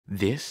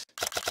This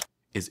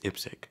is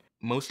IPSEC,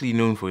 mostly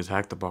known for its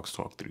Hackthebox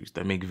talkthroughs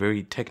that make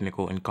very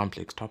technical and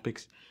complex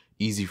topics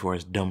easy for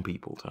us dumb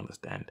people to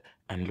understand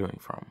and learn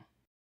from.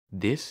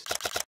 This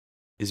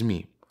is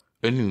me,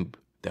 a noob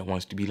that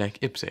wants to be like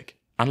IPSEC.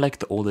 Unlike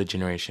the older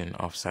generation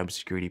of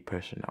cybersecurity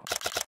personnel,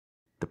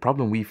 the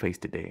problem we face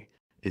today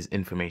is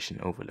information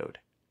overload.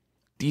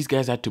 These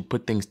guys had to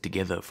put things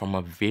together from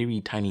a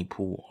very tiny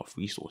pool of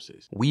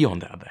resources. We, on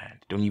the other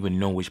hand, don't even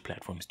know which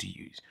platforms to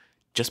use,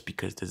 just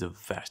because there's a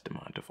vast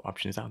amount of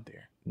options out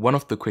there. One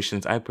of the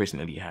questions I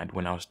personally had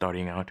when I was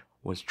starting out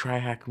was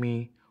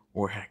TryHackme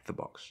or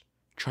Hackthebox.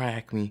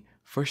 TryHackme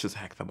versus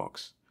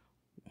Hackthebox.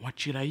 What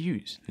should I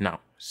use?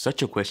 Now,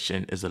 such a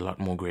question is a lot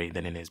more gray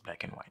than it is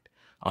black and white.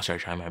 I'll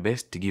try my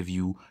best to give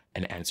you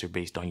an answer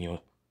based on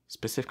your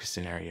specific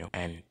scenario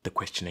and the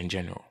question in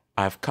general.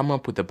 I've come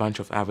up with a bunch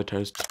of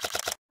avatars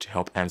to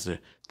help answer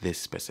this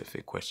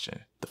specific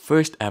question. The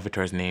first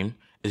avatar's name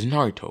is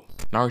Naruto.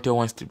 Naruto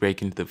wants to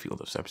break into the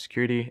field of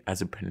cybersecurity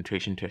as a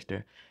penetration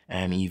tester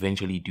and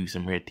eventually do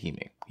some red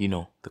teaming. You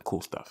know, the cool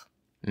stuff.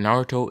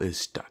 Naruto is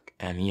stuck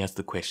and he has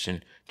the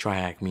question,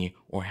 TryHackme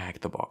or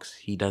Hackthebox.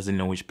 He doesn't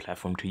know which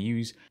platform to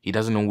use. He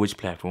doesn't know which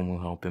platform will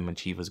help him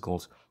achieve his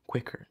goals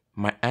quicker.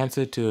 My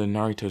answer to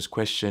Naruto's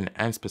question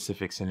and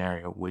specific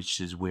scenario,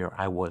 which is where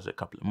I was a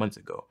couple of months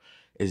ago,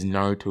 is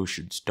Naruto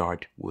should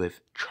start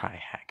with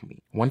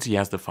TryHackme. Once he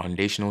has the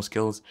foundational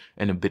skills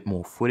and a bit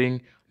more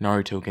footing,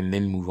 Naruto can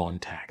then move on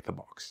to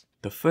Hackthebox.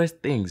 The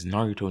first things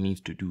Naruto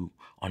needs to do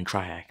on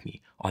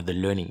TryHackme are the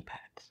learning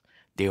paths.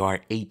 There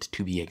are 8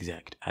 to be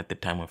exact at the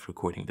time of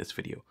recording this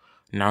video.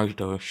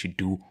 Naruto should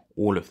do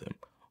all of them,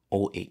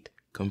 all 8,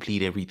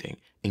 complete everything,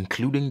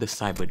 including the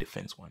cyber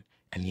defense one.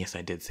 And yes,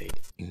 I did say it,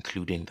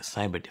 including the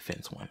cyber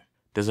defense one.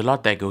 There's a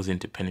lot that goes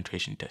into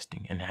penetration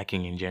testing and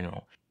hacking in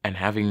general, and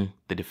having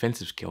the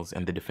defensive skills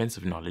and the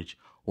defensive knowledge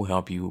will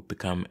help you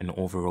become an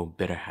overall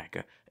better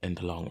hacker in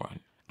the long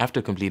run.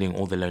 After completing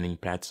all the learning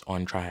paths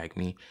on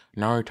TryHackme,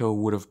 Naruto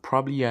would have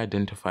probably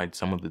identified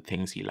some of the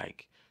things he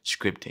liked.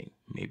 Scripting,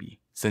 maybe.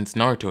 Since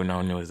Naruto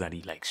now knows that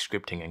he likes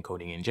scripting and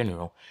coding in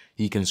general,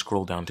 he can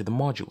scroll down to the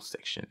modules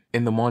section.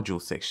 In the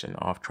modules section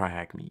of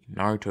TryHackme,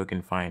 Naruto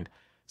can find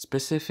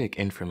specific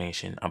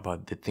information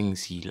about the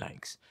things he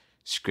likes.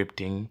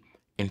 Scripting,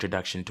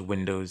 introduction to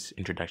Windows,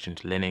 introduction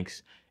to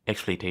Linux,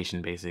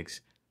 exploitation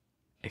basics,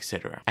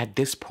 etc. At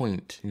this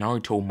point,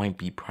 Naruto might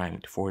be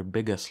primed for a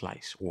bigger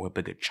slice or a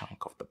bigger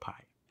chunk of the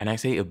pie. And I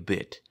say a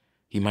bit,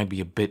 he might be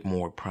a bit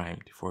more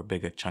primed for a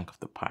bigger chunk of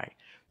the pie,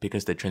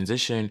 because the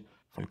transition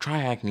from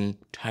TryHackme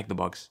to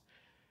Hackthebox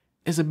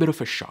is a bit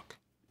of a shock.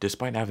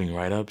 Despite having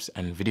write-ups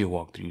and video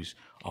walkthroughs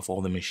of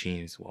all the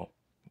machines, well,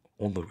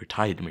 all the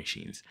retired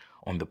machines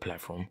on the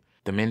platform,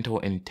 the mental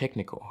and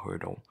technical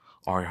hurdle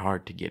are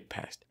hard to get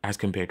past as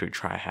compared to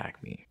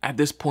TryHackme. At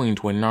this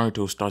point, when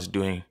Naruto starts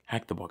doing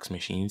Hackthebox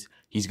machines,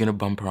 he's gonna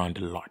bump around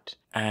a lot.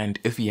 And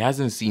if he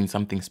hasn't seen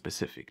something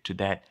specific to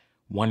that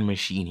one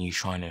machine he's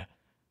trying to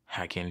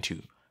hack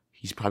into,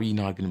 he's probably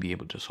not gonna be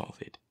able to solve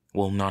it.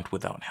 Well, not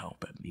without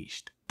help at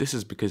least. This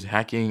is because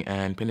hacking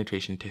and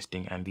penetration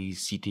testing and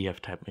these CTF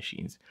type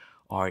machines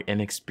are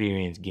an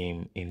experience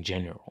game in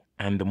general.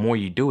 And the more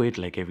you do it,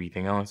 like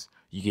everything else,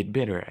 you get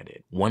better at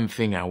it. One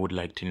thing I would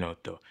like to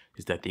note though,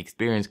 is that the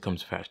experience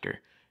comes faster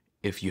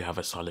if you have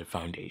a solid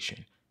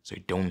foundation. So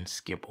don't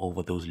skip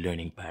over those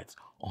learning paths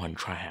on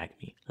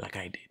TryHackme like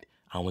I did.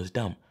 I was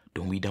dumb.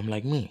 Don't be dumb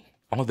like me.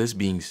 All this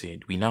being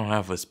said, we now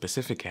have a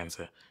specific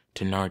answer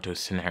to Naruto's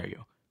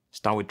scenario.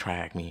 Start with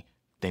TryHackme,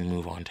 then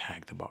move on to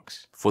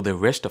Hackthebox. For the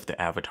rest of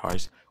the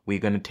avatars, we're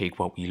going to take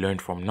what we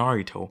learned from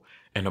Naruto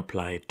and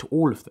apply it to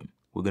all of them.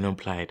 We're going to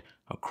apply it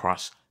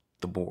across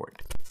the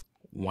board.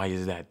 Why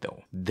is that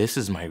though? This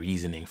is my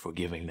reasoning for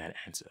giving that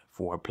answer,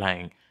 for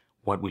applying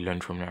what we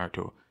learned from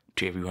Naruto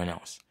to everyone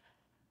else.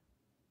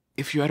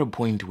 If you're at a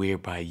point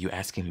whereby you're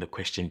asking the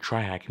question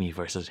TryHackme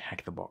versus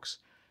Hackthebox,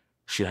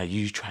 should I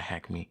use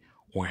TryHackme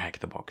or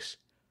Hackthebox?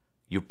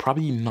 You're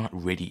probably not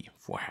ready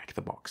for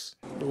Hackthebox.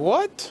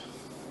 What?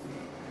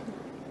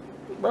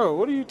 Bro,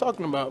 what are you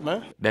talking about,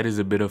 man? That is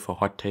a bit of a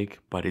hot take,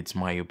 but it's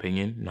my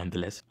opinion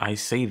nonetheless. I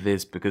say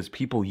this because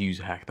people use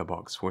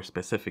Hackthebox for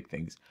specific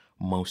things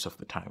most of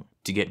the time.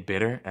 To get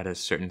better at a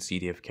certain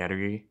CTF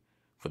category,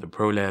 for the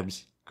pro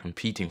labs,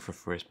 competing for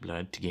first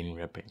blood to gain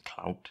rep and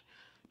clout,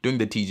 doing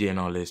the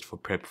TJNR list for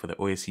prep for the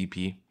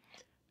OSCP,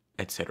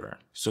 etc.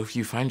 So if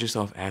you find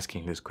yourself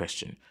asking this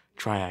question,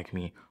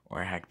 TryHackme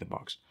or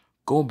Hackthebox,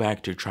 go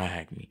back to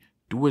TryHackme.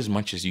 Do as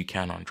much as you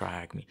can on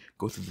TryHackme.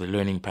 Go through the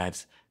learning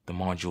paths, the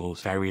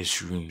modules,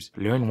 various rooms.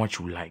 Learn what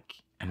you like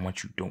and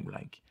what you don't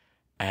like.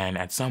 And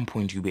at some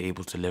point, you'll be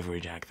able to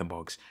leverage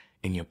Hackthebox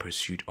in your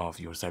pursuit of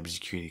your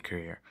cybersecurity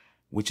career,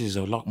 which is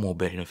a lot more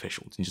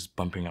beneficial than just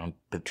bumping out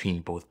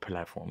between both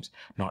platforms,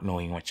 not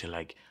knowing what you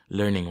like,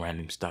 learning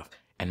random stuff,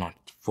 and not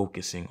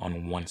focusing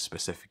on one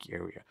specific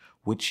area,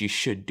 which you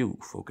should do.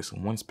 Focus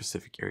on one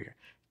specific area,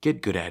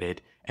 get good at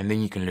it, and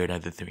then you can learn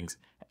other things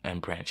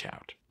and branch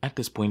out. At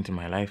this point in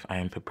my life, I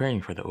am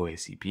preparing for the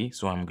OSCP,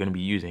 so I'm going to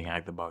be using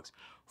Hackthebox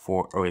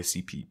for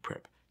OSCP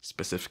prep,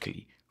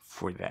 specifically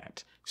for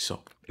that.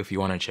 So if you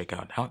want to check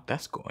out how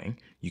that's going,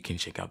 you can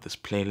check out this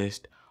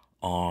playlist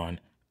on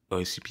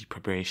OSCP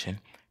preparation.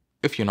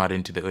 If you're not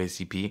into the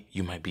OSCP,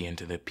 you might be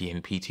into the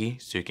PNPT,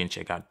 so you can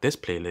check out this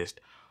playlist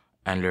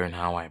and learn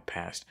how I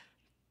passed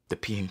the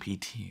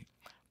PNPT.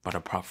 But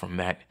apart from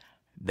that,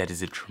 that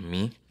is it from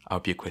me. I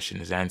hope your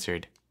question is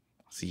answered.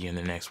 See you in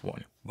the next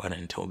one. But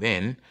until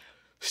then,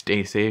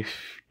 stay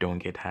safe, don't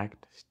get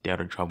hacked, stay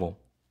out of trouble.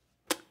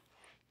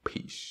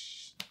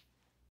 Peace.